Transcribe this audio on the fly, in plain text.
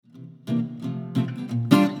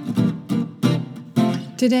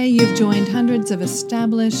Today, you've joined hundreds of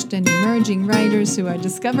established and emerging writers who are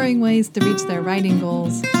discovering ways to reach their writing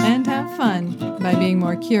goals and have fun by being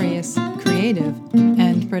more curious, creative,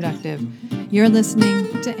 and productive. You're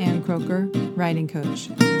listening to Ann Croker, Writing Coach.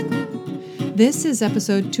 This is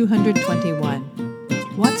episode 221.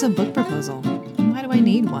 What's a book proposal? And why do I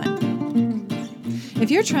need one?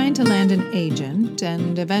 If you're trying to land an agent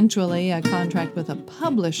and eventually a contract with a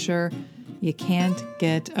publisher, you can't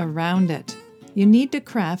get around it. You need to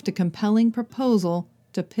craft a compelling proposal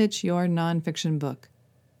to pitch your nonfiction book.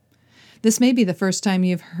 This may be the first time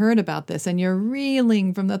you've heard about this, and you're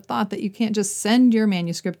reeling from the thought that you can't just send your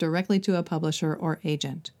manuscript directly to a publisher or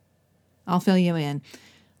agent. I'll fill you in.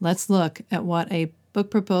 Let's look at what a book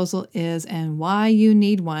proposal is and why you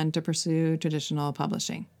need one to pursue traditional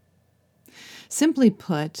publishing. Simply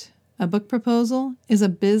put, a book proposal is a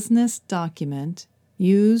business document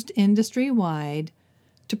used industry-wide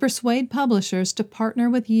to persuade publishers to partner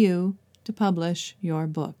with you to publish your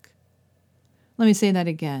book. Let me say that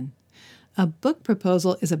again. A book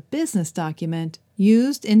proposal is a business document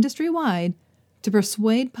used industry-wide to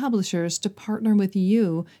persuade publishers to partner with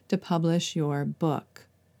you to publish your book.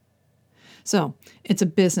 So, it's a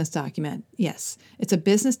business document. Yes, it's a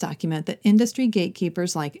business document that industry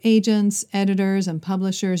gatekeepers like agents, editors, and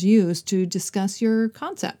publishers use to discuss your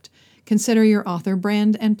concept, consider your author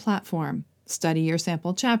brand and platform, study your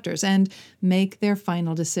sample chapters, and make their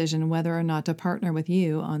final decision whether or not to partner with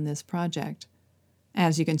you on this project.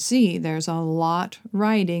 As you can see, there's a lot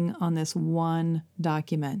riding on this one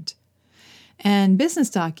document. And business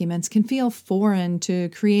documents can feel foreign to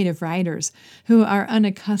creative writers who are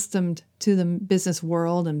unaccustomed to the business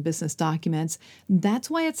world and business documents. That's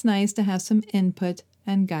why it's nice to have some input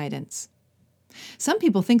and guidance. Some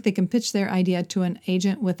people think they can pitch their idea to an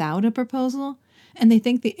agent without a proposal, and they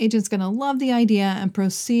think the agent's going to love the idea and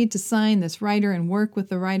proceed to sign this writer and work with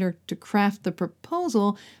the writer to craft the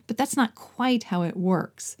proposal, but that's not quite how it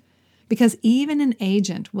works. Because even an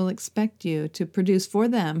agent will expect you to produce for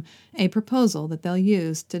them a proposal that they'll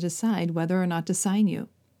use to decide whether or not to sign you.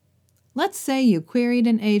 Let's say you queried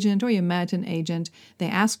an agent or you met an agent, they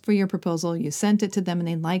asked for your proposal, you sent it to them, and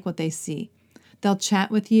they like what they see. They'll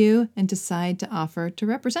chat with you and decide to offer to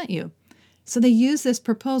represent you. So they use this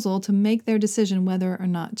proposal to make their decision whether or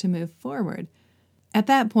not to move forward. At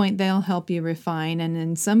that point, they'll help you refine and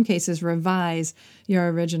in some cases revise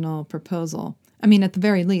your original proposal. At the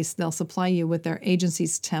very least, they'll supply you with their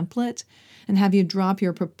agency's template and have you drop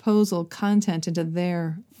your proposal content into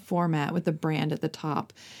their format with the brand at the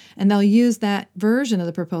top. And they'll use that version of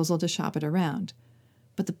the proposal to shop it around.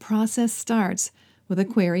 But the process starts with a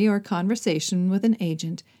query or conversation with an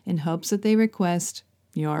agent in hopes that they request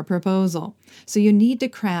your proposal. So you need to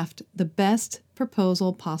craft the best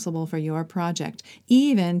proposal possible for your project,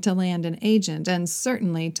 even to land an agent and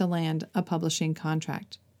certainly to land a publishing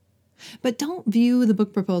contract. But don't view the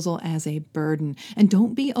book proposal as a burden, and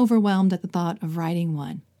don't be overwhelmed at the thought of writing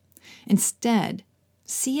one. Instead,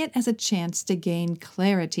 see it as a chance to gain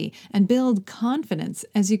clarity and build confidence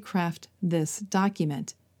as you craft this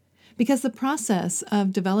document. Because the process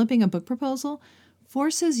of developing a book proposal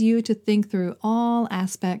forces you to think through all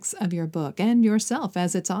aspects of your book and yourself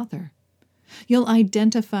as its author. You'll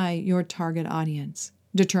identify your target audience,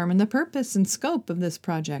 determine the purpose and scope of this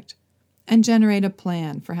project, and generate a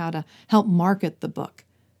plan for how to help market the book.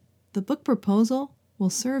 The book proposal will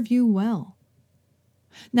serve you well.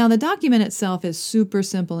 Now, the document itself is super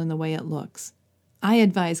simple in the way it looks. I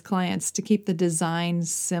advise clients to keep the design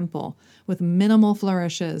simple, with minimal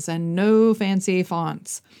flourishes and no fancy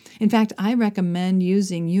fonts. In fact, I recommend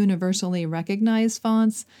using universally recognized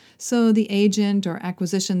fonts so the agent or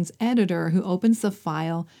acquisitions editor who opens the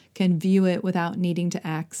file can view it without needing to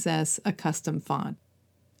access a custom font.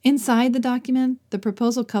 Inside the document, the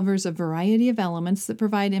proposal covers a variety of elements that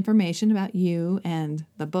provide information about you and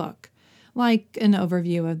the book, like an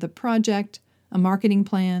overview of the project, a marketing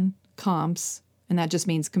plan, comps, and that just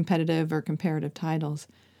means competitive or comparative titles,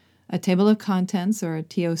 a table of contents, or a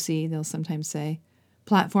TOC, they'll sometimes say,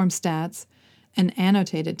 platform stats, an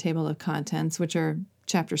annotated table of contents, which are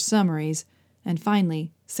chapter summaries, and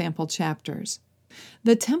finally, sample chapters.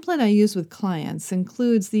 The template I use with clients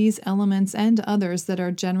includes these elements and others that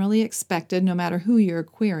are generally expected no matter who you're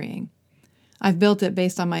querying. I've built it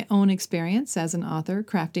based on my own experience as an author,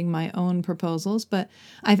 crafting my own proposals, but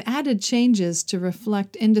I've added changes to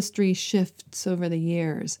reflect industry shifts over the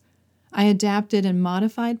years. I adapted and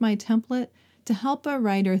modified my template to help a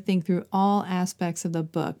writer think through all aspects of the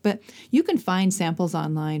book, but you can find samples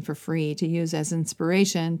online for free to use as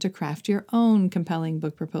inspiration to craft your own compelling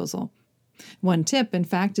book proposal. One tip, in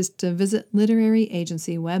fact, is to visit literary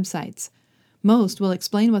agency websites. Most will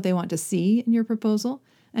explain what they want to see in your proposal,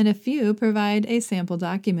 and a few provide a sample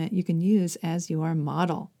document you can use as your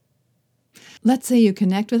model. Let's say you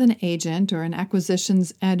connect with an agent or an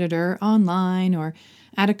acquisitions editor online or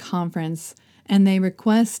at a conference, and they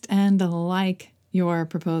request and like your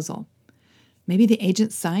proposal. Maybe the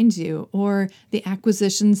agent signs you, or the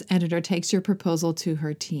acquisitions editor takes your proposal to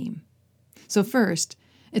her team. So first,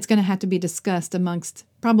 it's going to have to be discussed amongst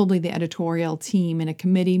probably the editorial team in a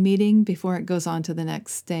committee meeting before it goes on to the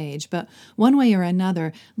next stage. But one way or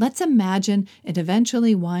another, let's imagine it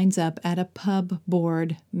eventually winds up at a pub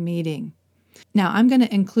board meeting. Now, I'm going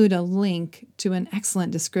to include a link to an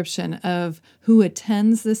excellent description of who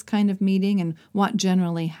attends this kind of meeting and what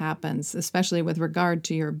generally happens, especially with regard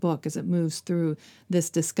to your book as it moves through this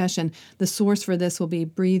discussion. The source for this will be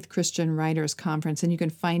Breathe Christian Writers Conference, and you can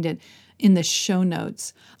find it in the show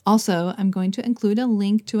notes. Also, I'm going to include a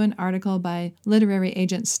link to an article by literary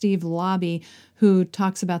agent Steve Lobby, who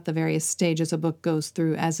talks about the various stages a book goes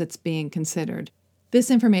through as it's being considered.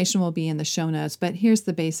 This information will be in the show notes, but here's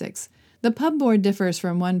the basics. The pub board differs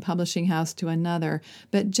from one publishing house to another,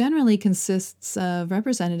 but generally consists of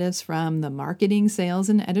representatives from the marketing, sales,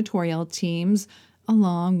 and editorial teams,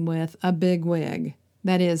 along with a bigwig.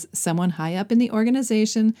 That is, someone high up in the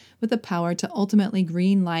organization with the power to ultimately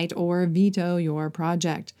green light or veto your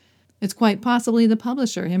project. It's quite possibly the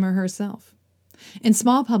publisher, him or herself. In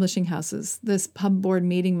small publishing houses, this pub board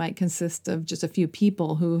meeting might consist of just a few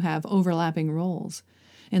people who have overlapping roles.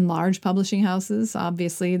 In large publishing houses,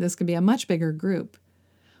 obviously, this could be a much bigger group.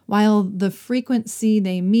 While the frequency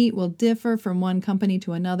they meet will differ from one company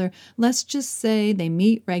to another, let's just say they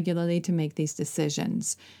meet regularly to make these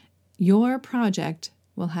decisions. Your project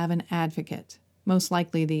will have an advocate, most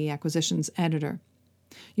likely the acquisitions editor.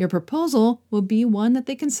 Your proposal will be one that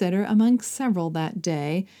they consider among several that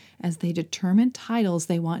day as they determine titles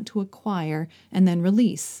they want to acquire and then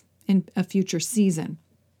release in a future season.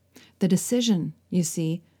 The decision, you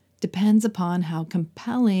see, depends upon how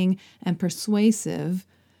compelling and persuasive,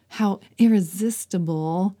 how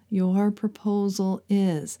irresistible your proposal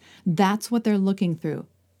is. That's what they're looking through,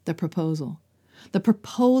 the proposal. The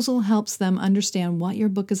proposal helps them understand what your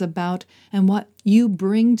book is about and what you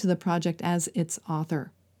bring to the project as its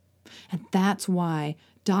author. And that's why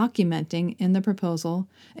documenting in the proposal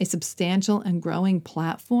a substantial and growing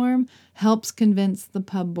platform helps convince the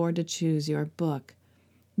pub board to choose your book,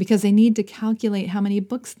 because they need to calculate how many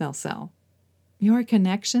books they'll sell. Your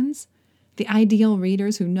connections, the ideal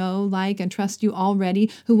readers who know, like, and trust you already,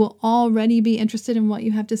 who will already be interested in what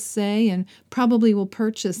you have to say and probably will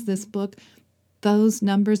purchase this book, those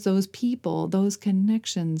numbers, those people, those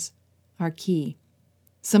connections are key.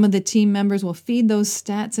 Some of the team members will feed those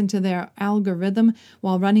stats into their algorithm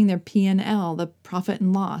while running their P&L, the profit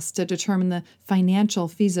and loss, to determine the financial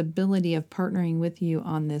feasibility of partnering with you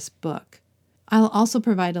on this book. I'll also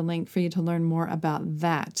provide a link for you to learn more about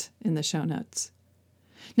that in the show notes.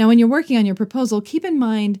 Now, when you're working on your proposal, keep in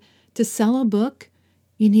mind to sell a book,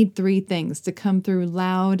 you need 3 things to come through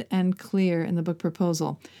loud and clear in the book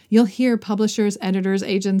proposal. You'll hear publishers, editors,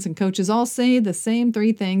 agents, and coaches all say the same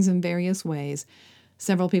 3 things in various ways.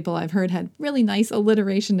 Several people I've heard had really nice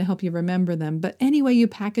alliteration to help you remember them, but any way you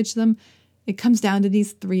package them, it comes down to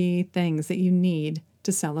these 3 things that you need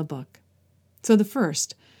to sell a book. So the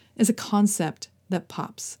first is a concept that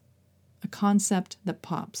pops. A concept that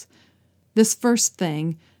pops. This first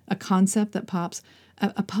thing, a concept that pops,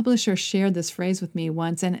 a publisher shared this phrase with me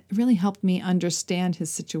once, and it really helped me understand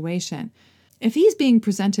his situation. If he's being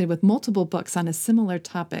presented with multiple books on a similar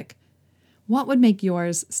topic, what would make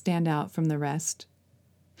yours stand out from the rest?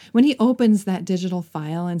 When he opens that digital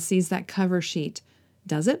file and sees that cover sheet,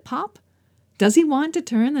 does it pop? Does he want to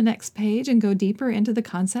turn the next page and go deeper into the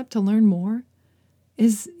concept to learn more?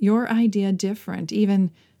 Is your idea different, even,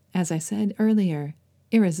 as I said earlier,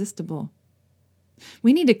 irresistible?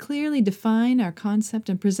 We need to clearly define our concept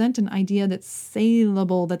and present an idea that's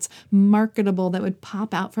saleable, that's marketable, that would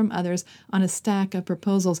pop out from others on a stack of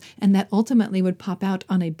proposals, and that ultimately would pop out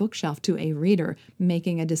on a bookshelf to a reader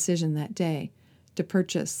making a decision that day to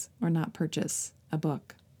purchase or not purchase a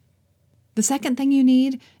book. The second thing you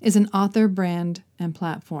need is an author brand and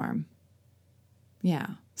platform. Yeah.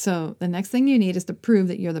 So the next thing you need is to prove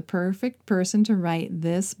that you're the perfect person to write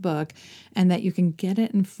this book and that you can get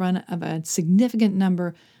it in front of a significant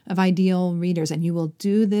number of ideal readers. And you will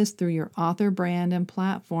do this through your author brand and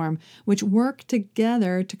platform, which work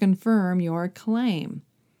together to confirm your claim.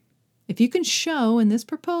 If you can show in this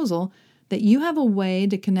proposal that you have a way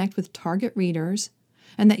to connect with target readers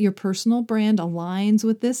and that your personal brand aligns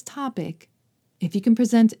with this topic, If you can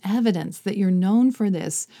present evidence that you're known for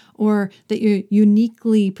this or that you're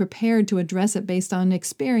uniquely prepared to address it based on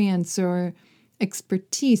experience or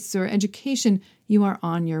expertise or education, you are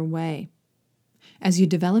on your way. As you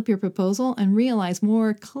develop your proposal and realize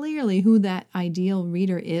more clearly who that ideal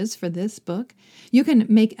reader is for this book, you can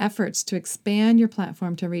make efforts to expand your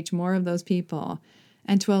platform to reach more of those people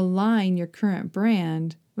and to align your current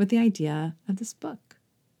brand with the idea of this book.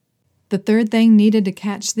 The third thing needed to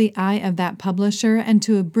catch the eye of that publisher and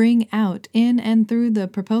to bring out in and through the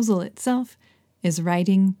proposal itself is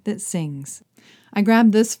writing that sings. I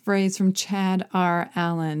grabbed this phrase from Chad R.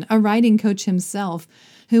 Allen, a writing coach himself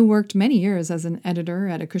who worked many years as an editor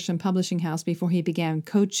at a Christian publishing house before he began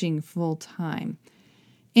coaching full-time.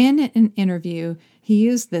 In an interview, he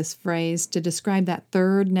used this phrase to describe that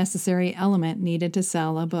third necessary element needed to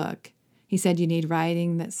sell a book. He said you need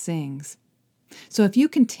writing that sings. So if you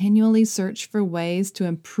continually search for ways to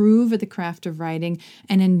improve the craft of writing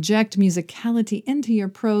and inject musicality into your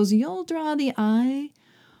prose, you'll draw the eye,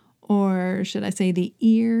 or should I say the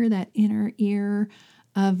ear, that inner ear,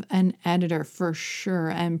 of an editor for sure,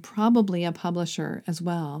 and probably a publisher as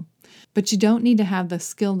well. But you don't need to have the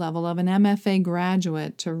skill level of an MFA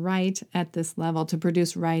graduate to write at this level, to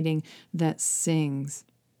produce writing that sings.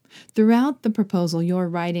 Throughout the proposal, your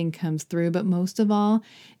writing comes through, but most of all,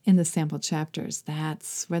 in the sample chapters.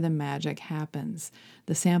 That's where the magic happens.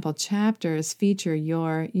 The sample chapters feature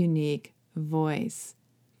your unique voice.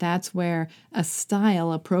 That's where a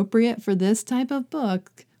style appropriate for this type of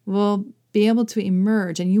book will be able to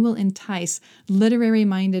emerge, and you will entice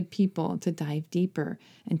literary-minded people to dive deeper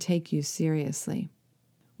and take you seriously.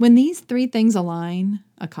 When these three things align,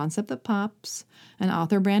 a concept that pops, an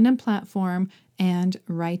author brand and platform, and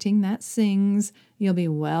writing that sings, you'll be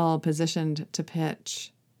well positioned to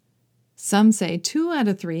pitch. Some say 2 out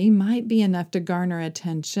of 3 might be enough to garner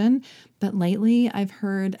attention, but lately I've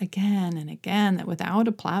heard again and again that without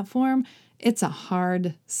a platform, it's a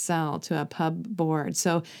hard sell to a pub board.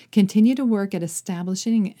 So continue to work at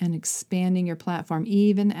establishing and expanding your platform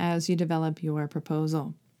even as you develop your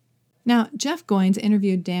proposal. Now, Jeff Goins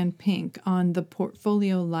interviewed Dan Pink on the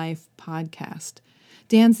Portfolio Life podcast.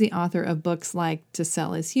 Dan's the author of books like To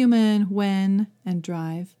Sell is Human, When, and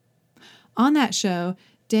Drive. On that show,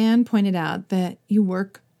 Dan pointed out that you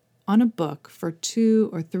work on a book for 2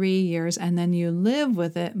 or 3 years and then you live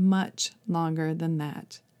with it much longer than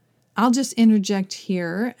that. I'll just interject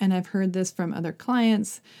here, and I've heard this from other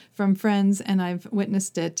clients, from friends, and I've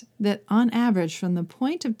witnessed it, that on average, from the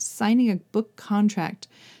point of signing a book contract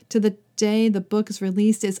to the day the book is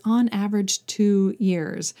released is on average 2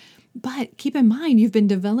 years. But keep in mind, you've been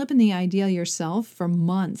developing the idea yourself for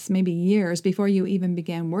months, maybe years, before you even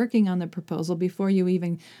began working on the proposal, before you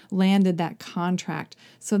even landed that contract.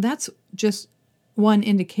 So that's just one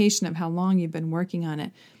indication of how long you've been working on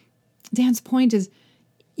it. Dan's point is,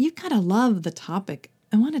 you've got to love the topic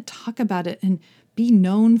and want to talk about it and be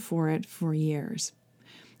known for it for years.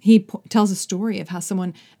 He tells a story of how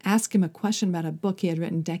someone asked him a question about a book he had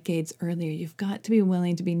written decades earlier. You've got to be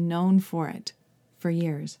willing to be known for it for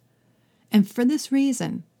years. And for this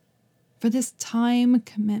reason, for this time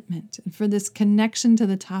commitment, and for this connection to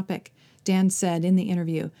the topic, Dan said in the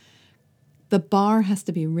interview, the bar has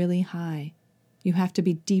to be really high. You have to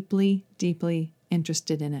be deeply, deeply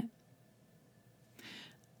interested in it.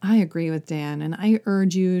 I agree with Dan, and I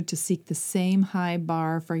urge you to seek the same high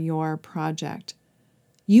bar for your project.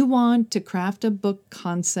 You want to craft a book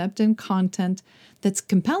concept and content that's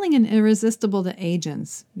compelling and irresistible to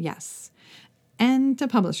agents, yes. And to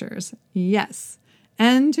publishers, yes.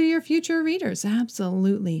 And to your future readers,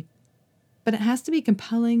 absolutely. But it has to be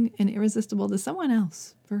compelling and irresistible to someone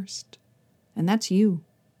else first. And that's you.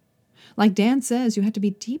 Like Dan says, you have to be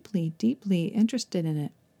deeply, deeply interested in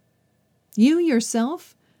it. You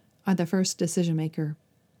yourself are the first decision maker.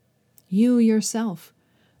 You yourself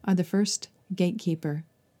are the first gatekeeper.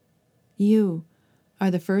 You are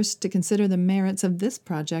the first to consider the merits of this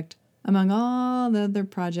project among all the other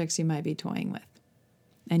projects you might be toying with.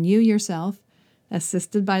 And you yourself,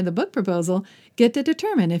 assisted by the book proposal, get to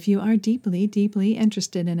determine if you are deeply, deeply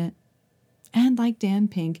interested in it. And like Dan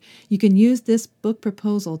Pink, you can use this book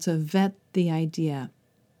proposal to vet the idea.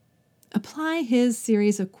 Apply his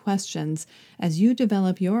series of questions as you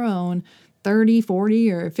develop your own 30,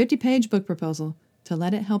 40, or 50-page book proposal to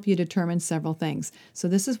let it help you determine several things. So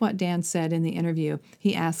this is what Dan said in the interview.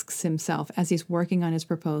 He asks himself as he's working on his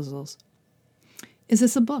proposals. Is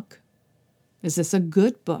this a book? Is this a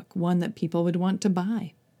good book, one that people would want to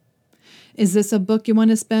buy? Is this a book you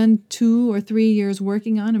want to spend 2 or 3 years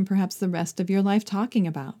working on and perhaps the rest of your life talking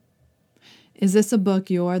about? Is this a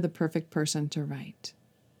book you're the perfect person to write?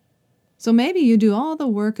 So maybe you do all the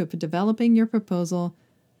work of developing your proposal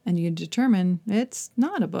and you determine it's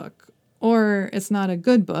not a book, or it's not a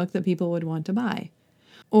good book that people would want to buy,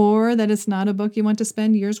 or that it's not a book you want to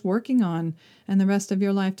spend years working on and the rest of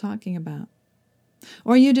your life talking about.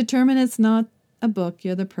 Or you determine it's not a book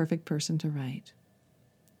you're the perfect person to write.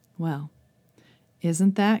 Well,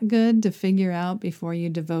 isn't that good to figure out before you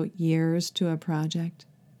devote years to a project?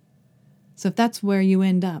 So if that's where you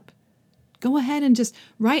end up, go ahead and just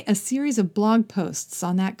write a series of blog posts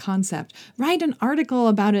on that concept. Write an article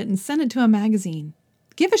about it and send it to a magazine.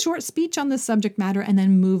 Give a short speech on the subject matter and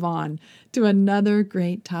then move on to another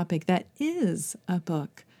great topic that is a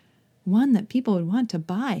book. One that people would want to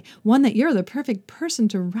buy. One that you're the perfect person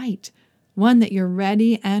to write. One that you're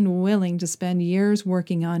ready and willing to spend years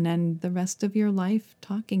working on and the rest of your life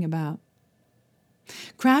talking about.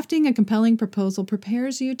 Crafting a compelling proposal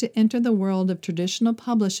prepares you to enter the world of traditional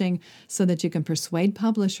publishing so that you can persuade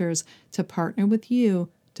publishers to partner with you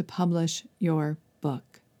to publish your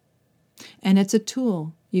book. And it's a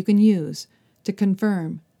tool you can use to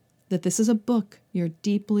confirm that this is a book you're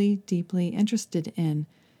deeply, deeply interested in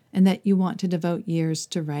and that you want to devote years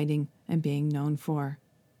to writing and being known for.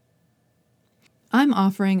 I'm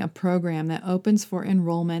offering a program that opens for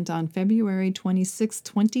enrollment on February 26,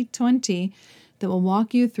 2020, that will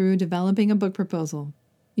walk you through developing a book proposal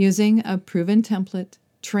using a proven template,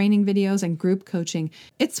 training videos, and group coaching.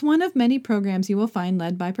 It's one of many programs you will find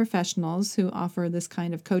led by professionals who offer this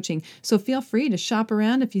kind of coaching. So feel free to shop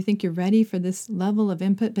around if you think you're ready for this level of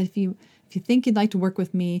input. But if you think you'd like to work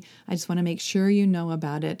with me, I just want to make sure you know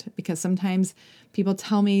about it, because sometimes people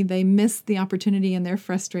tell me they missed the opportunity and they're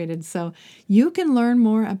frustrated. So you can learn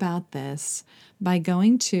more about this by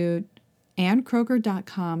going to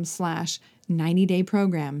AnnKroger.com/90-day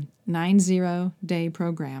program, 90-day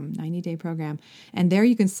program, 90-day program. And there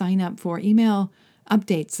you can sign up for email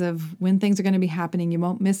updates of when things are going to be happening. You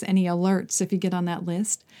won't miss any alerts if you get on that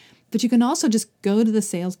list. But you can also just go to the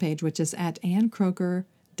sales page, which is at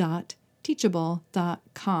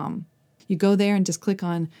AnnKroger.teachable.com. You go there and just click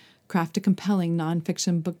on Craft a Compelling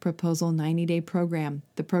Nonfiction Book Proposal 90-Day Program.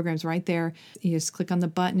 The program's right there. You just click on the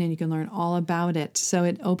button and you can learn all about it. So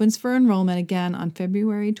it opens for enrollment again on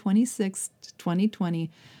February 26th, 2020.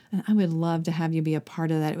 And I would love to have you be a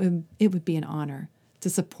part of that. It would be an honor to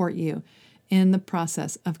support you in the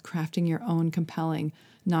process of crafting your own compelling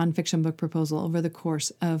nonfiction book proposal over the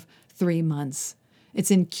course of 3 months. It's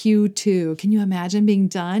in Q2. Can you imagine being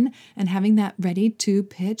done and having that ready to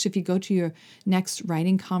pitch? If you go to your next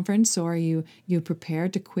writing conference or you prepare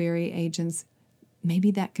to query agents, maybe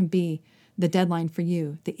that can be the deadline for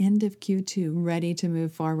you, the end of Q2, ready to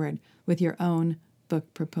move forward with your own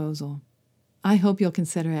book proposal. I hope you'll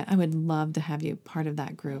consider it. I would love to have you part of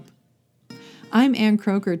that group. I'm Ann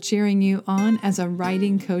Kroger, cheering you on as a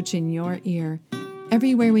writing coach in your ear,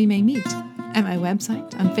 everywhere we may meet. At my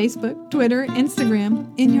website, on Facebook, Twitter, Instagram,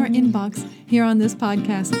 in your inbox, here on this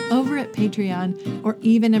podcast, over at Patreon, or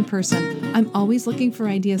even in person. I'm always looking for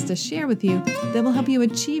ideas to share with you that will help you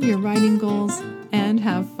achieve your writing goals and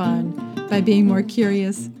have fun by being more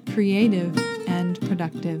curious, creative, and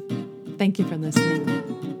productive. Thank you for listening.